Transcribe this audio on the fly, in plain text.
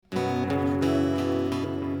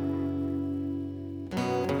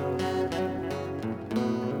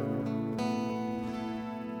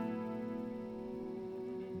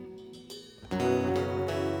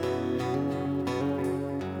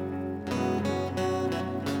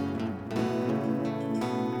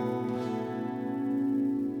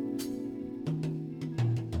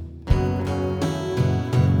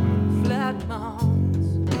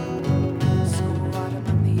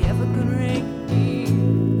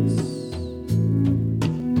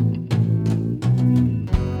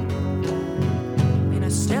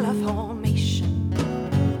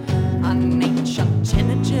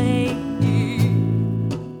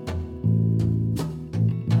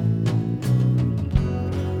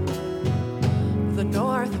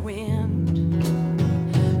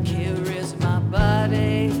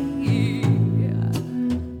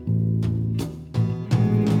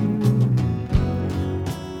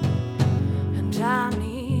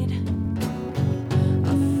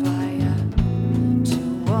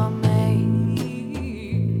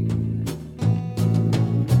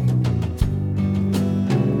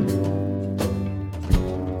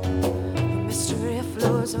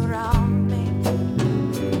around me.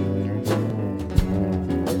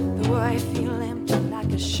 Though I feel empty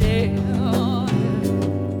like a shell,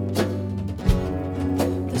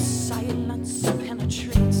 the silence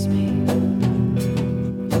penetrates me, and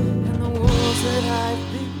the walls that I've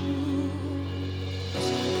built,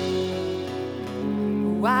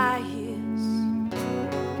 why is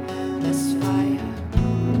this fire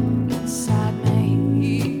inside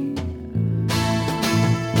me?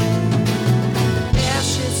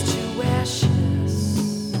 Ashes to ashes,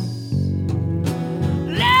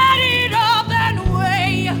 let it all burn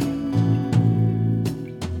away.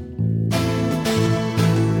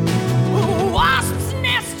 Wasp's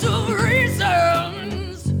nest of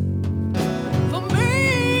reasons for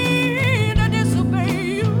me to disobey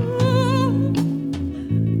you.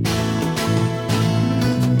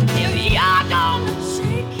 If you're gonna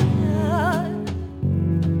take it,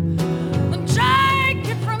 then take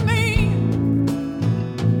it from me.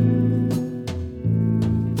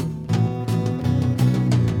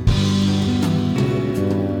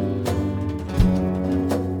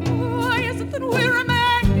 Why is it that we remain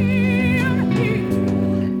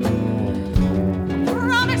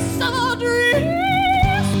promise of all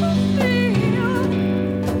dreams fulfilled?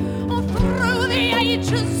 All through the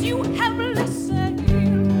ages you have listened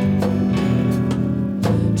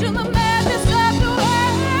to the madness of the world.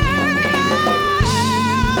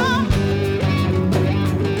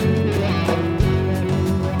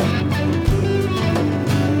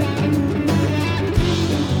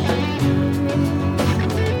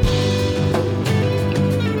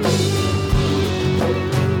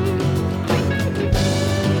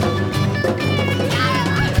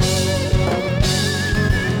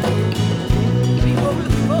 Behold the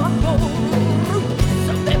fourfold roots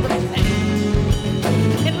of everything,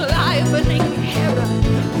 enlivening heaven,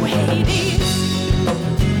 Hades,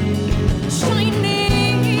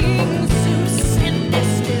 shining Zeus and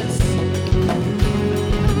Estes,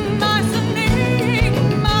 moistening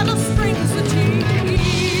model springs of tears.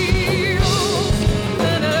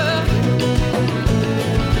 Let it on,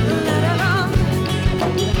 let it on.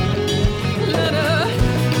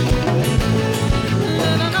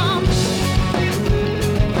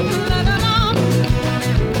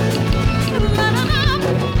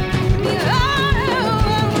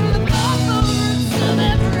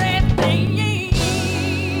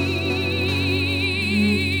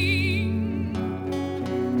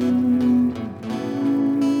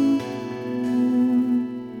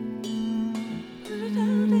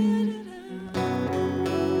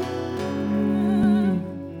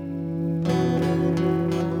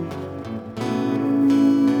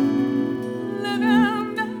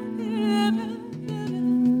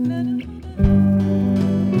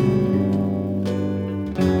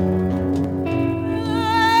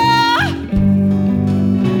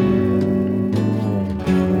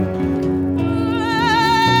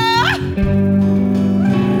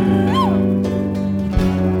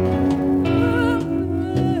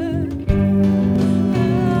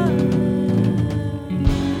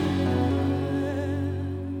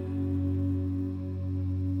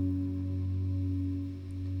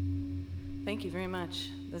 Thank you very much.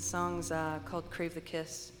 This song's called Crave the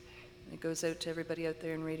Kiss. It goes out to everybody out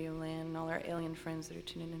there in Radio Land and all our alien friends that are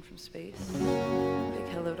tuning in from space. Big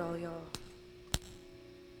hello to all y'all.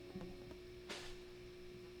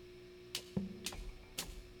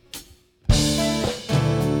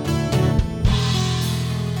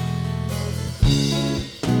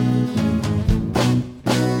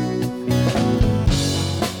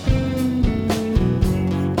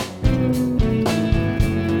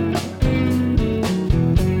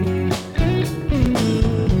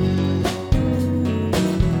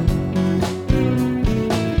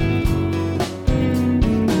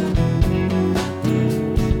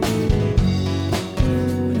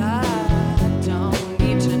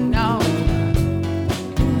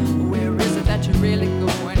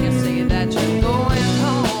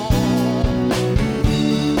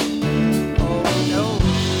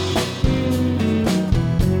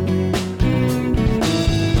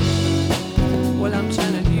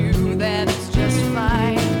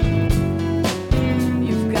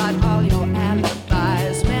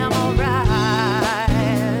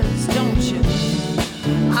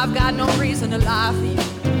 I've got no reason to lie for you.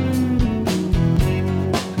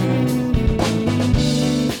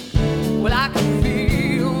 Well, I can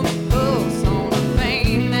feel the pulse on the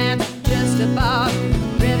vein that's just about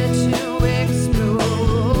ready to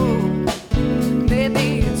explode.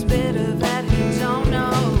 Maybe it's better that you don't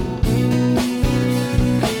know.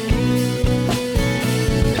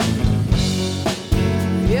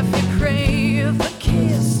 If you crave the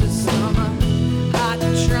kiss of summer, hot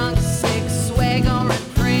drunk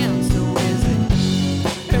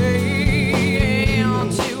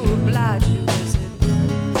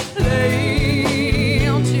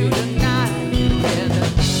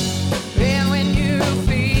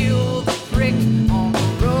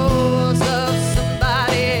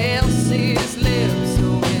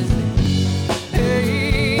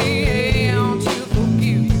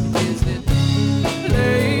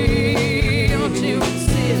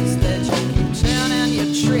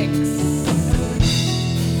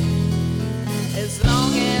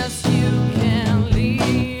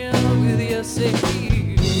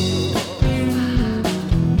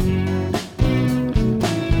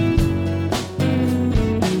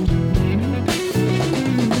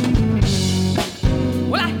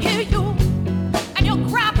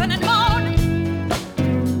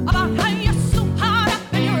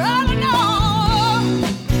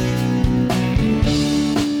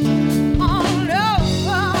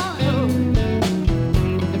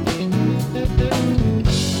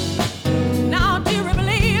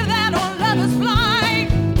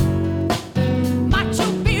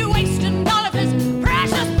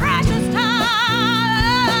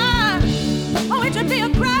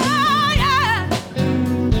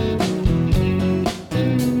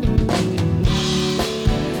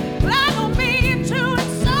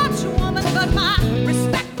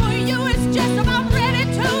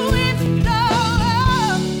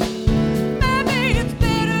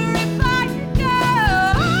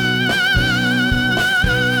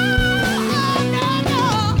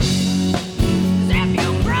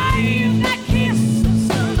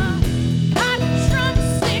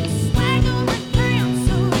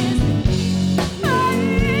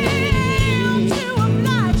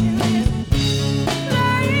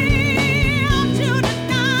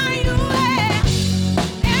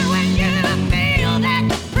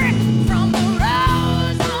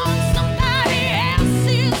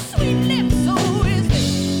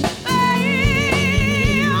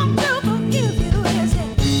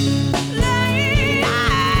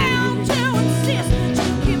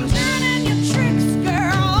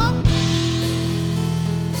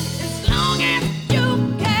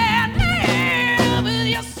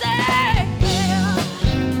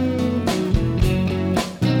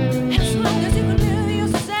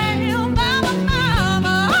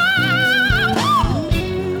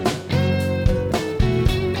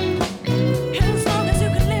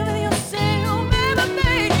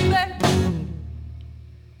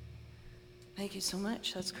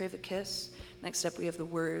That's Crave the Kiss. Next up, we have the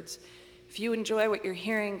words. If you enjoy what you're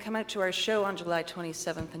hearing, come out to our show on July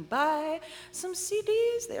 27th and buy some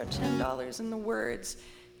CDs. They are $10 in the words.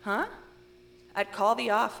 Huh? I'd call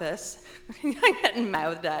the office. I'm getting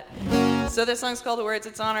mouthed at. So this song's called The Words.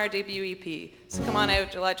 It's on our debut EP. So come on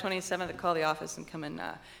out July 27th at Call the Office and come and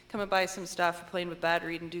buy some stuff. We're playing with Bad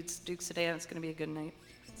Reed and Duke Sedan. It's going to be a good night.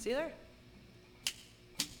 See you there.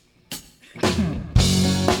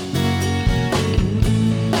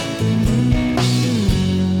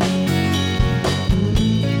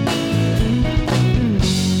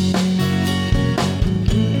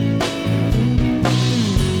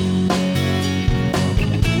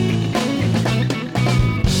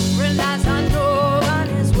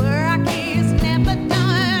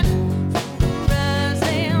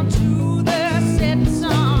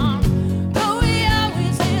 Though he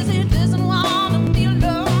always says he doesn't want to be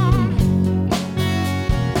alone.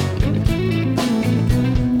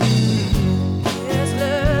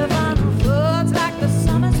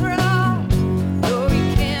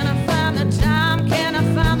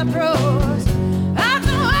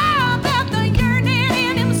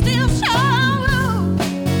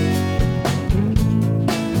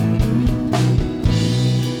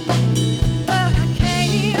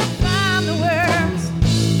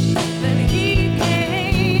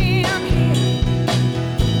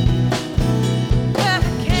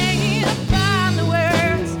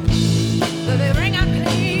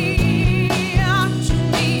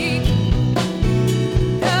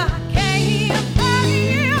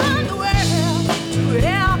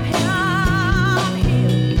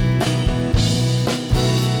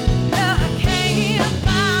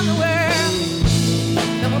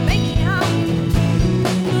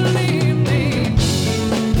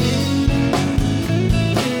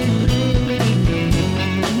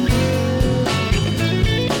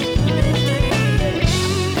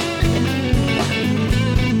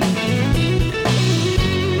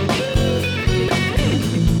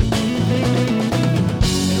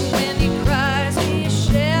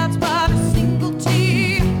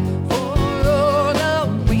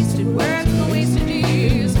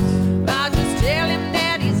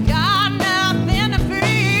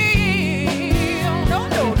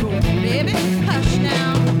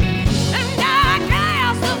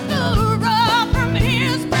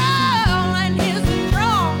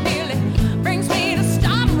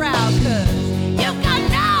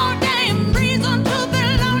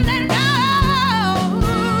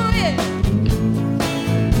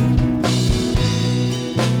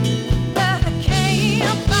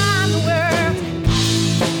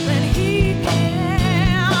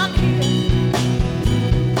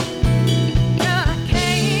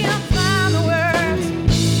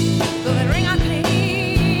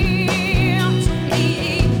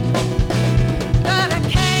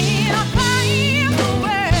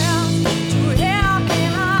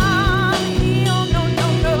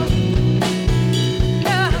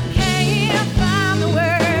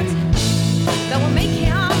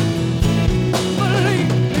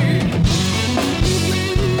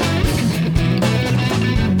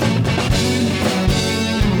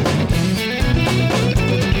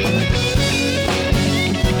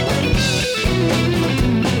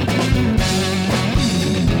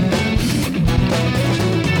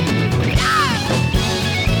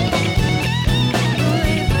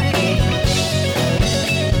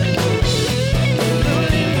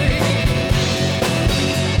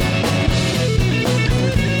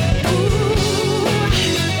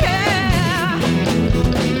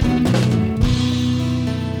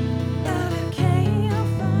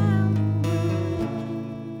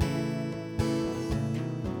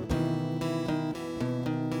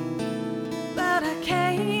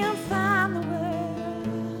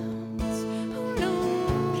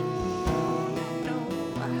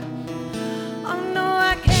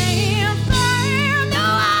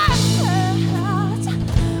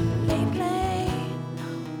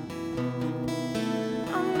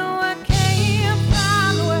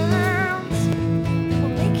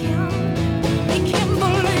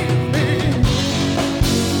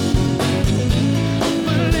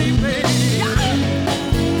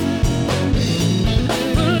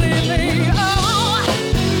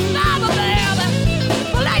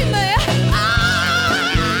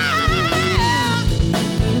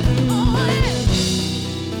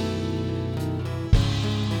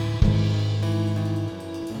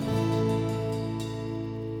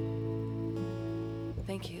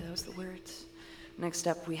 Next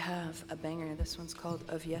up, we have a banger. This one's called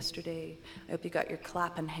Of Yesterday. I hope you got your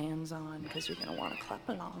clapping hands on, because you're going to want to clap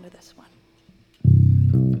along to this one.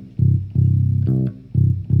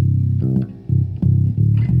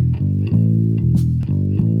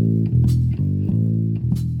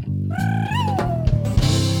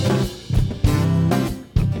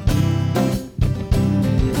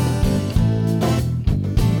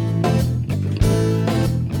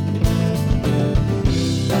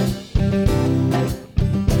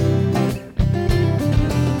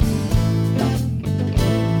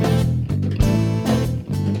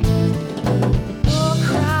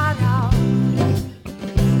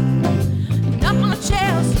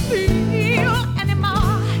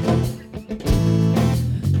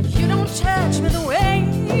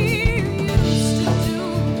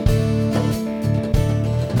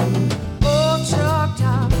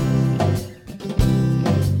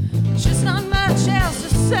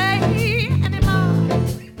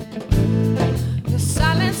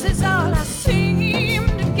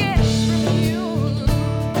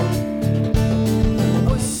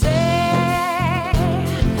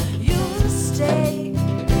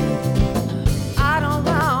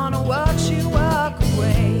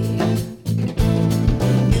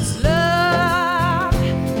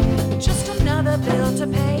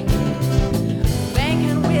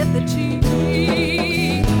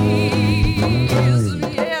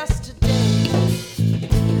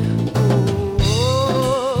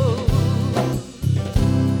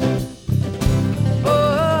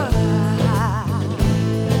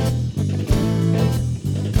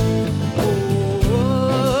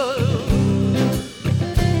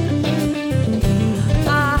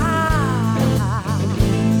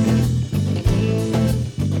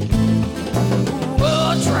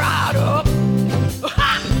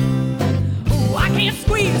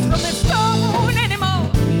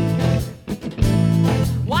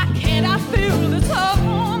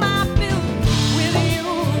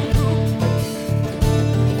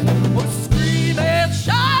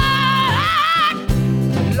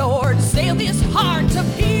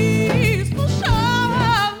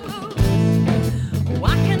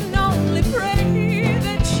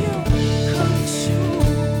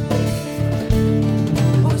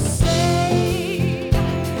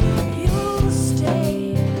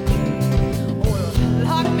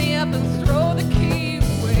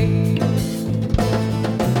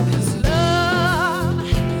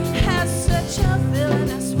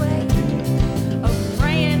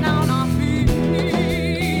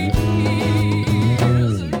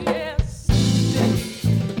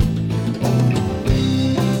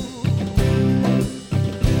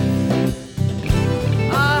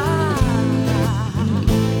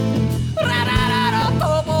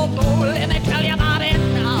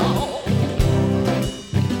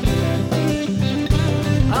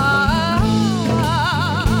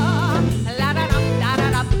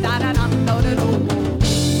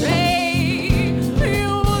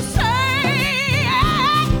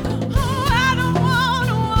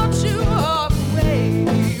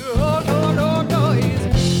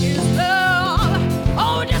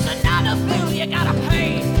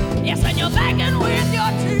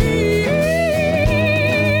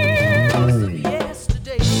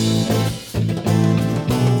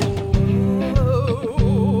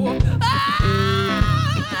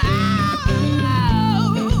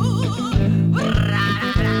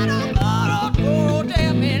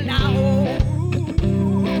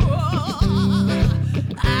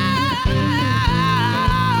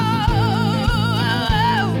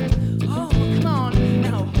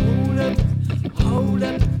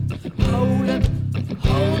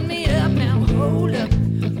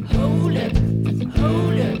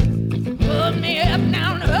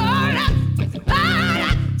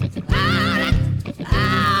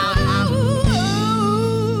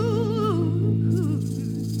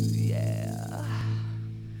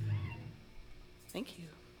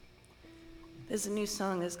 This is a new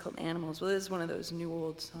song. This is called Animals. Well, this is one of those new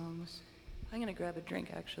old songs. I'm going to grab a drink,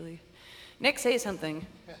 actually. Nick, say something.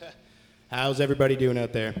 How's everybody doing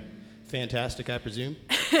out there? Fantastic, I presume.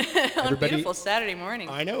 On a beautiful Saturday morning.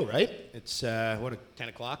 I know, right? It's, 10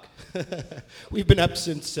 o'clock? We've been up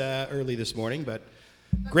since early this morning, but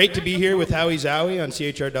great to be here with Howie Zowie on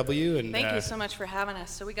CHRW. And thank you so much for having us.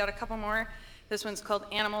 So we got a couple more. This one's called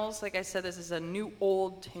Animals. Like I said, this is a new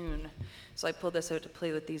old tune. So I pulled this out to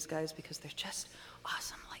play with these guys because they're just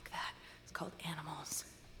awesome like that. It's called Animals.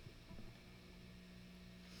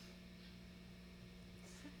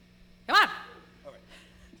 Come on. All right.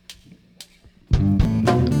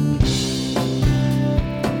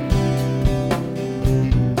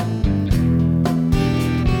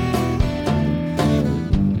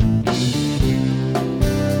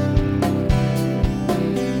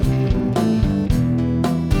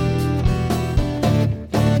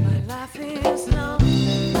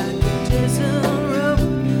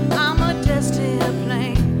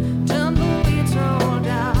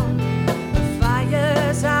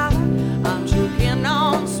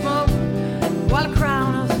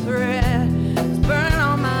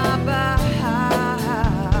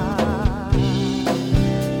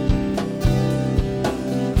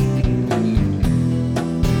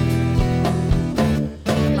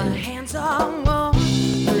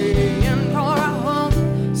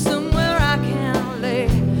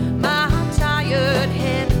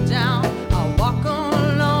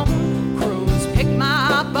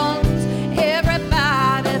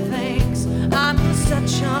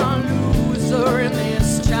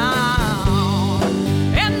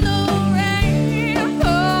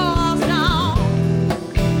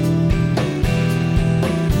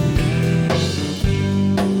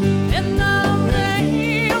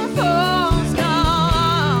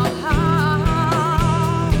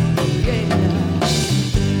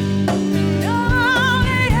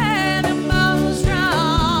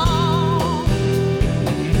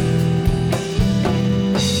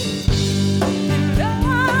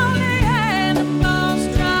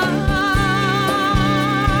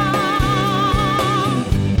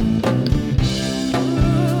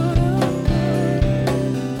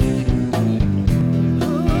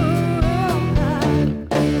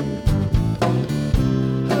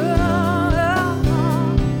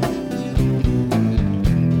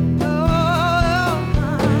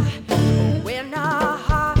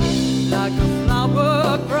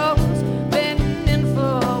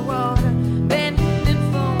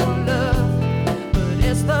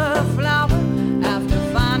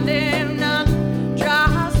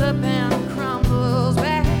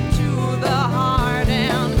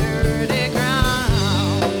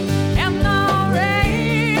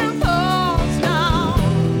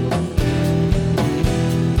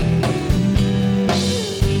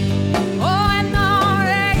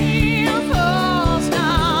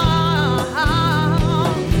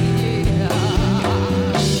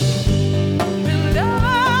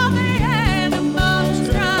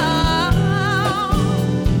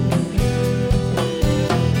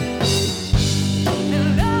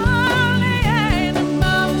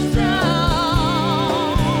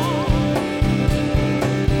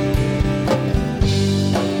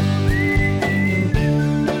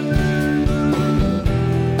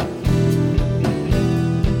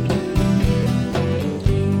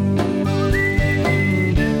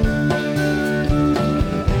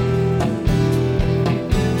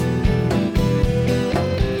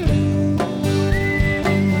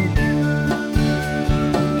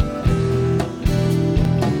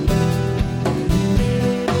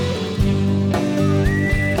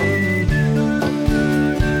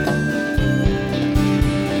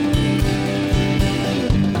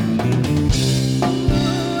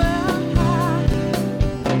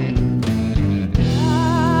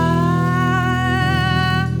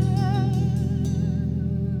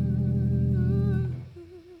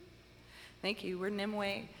 Thank you. We're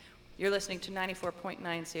Nimway. You're listening to 94.9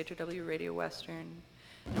 CHRW Radio Western,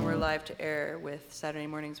 and we're live to air with Saturday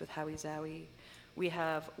Mornings with Howie Zowie. We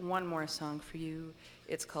have one more song for you.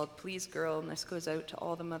 It's called Please Girl, and this goes out to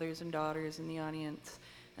all the mothers and daughters in the audience,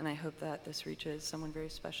 and I hope that this reaches someone very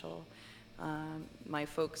special. My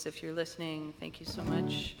folks, if you're listening, thank you so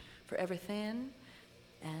much for everything,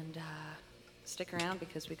 and stick around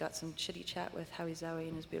because we got some chitty chat with Howie Zowie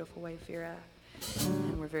and his beautiful wife Vera,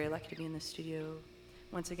 and we're very lucky to be in the studio.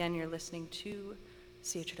 Once again, you're listening to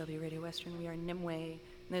CHRW Radio Western. We are Nimway, and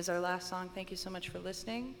this is our last song. Thank you so much for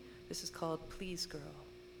listening. This is called Please Girl.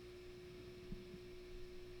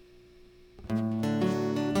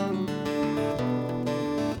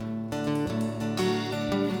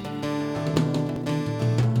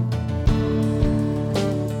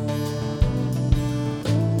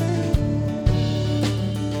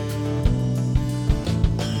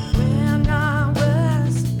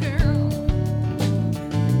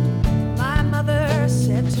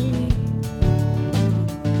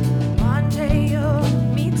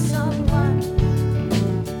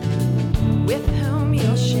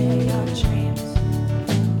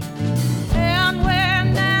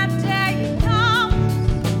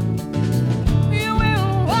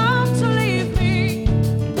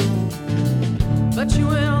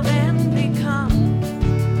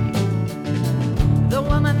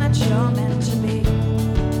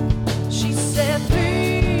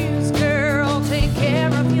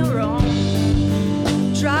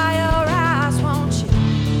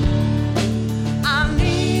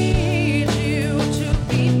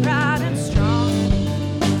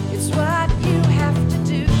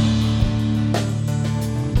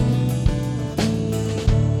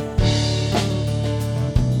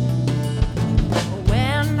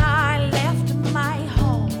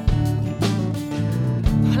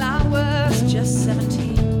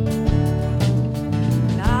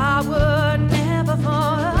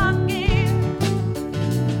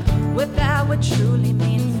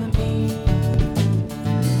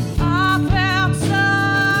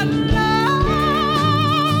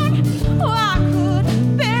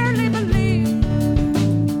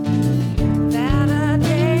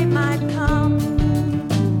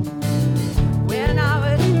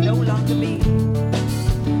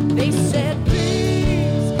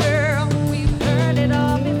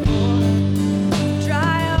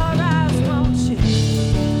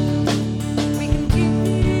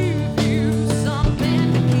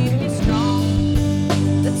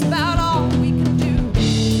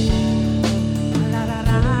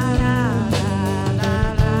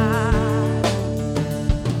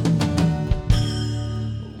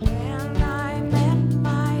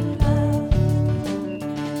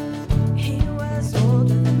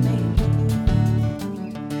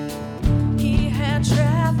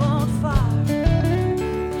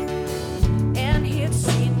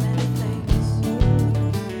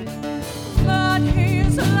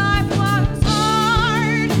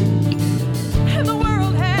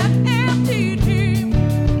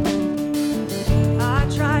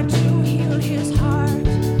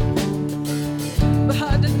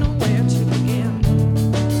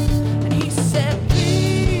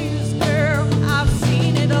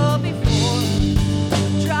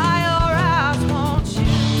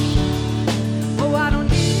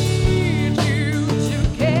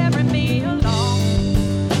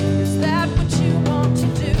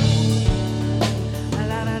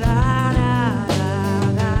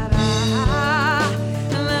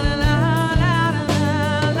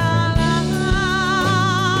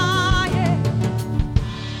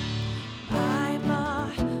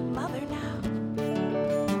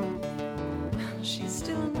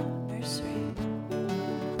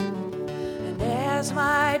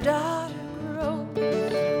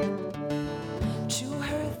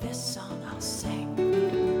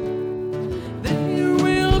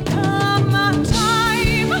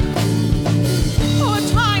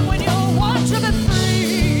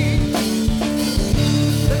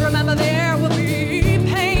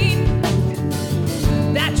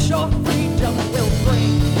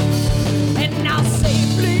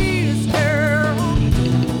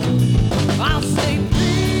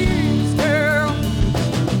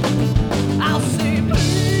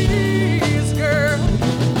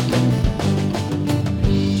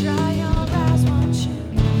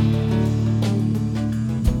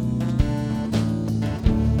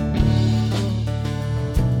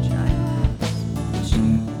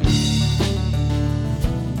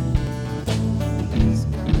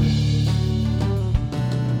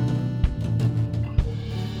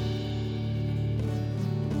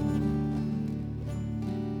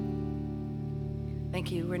 Thank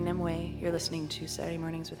you. We're Nimway. You're listening to Saturday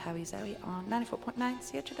Mornings with Howie Zowie on 94.9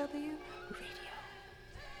 CHRW Radio.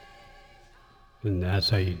 And that's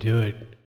how you do it.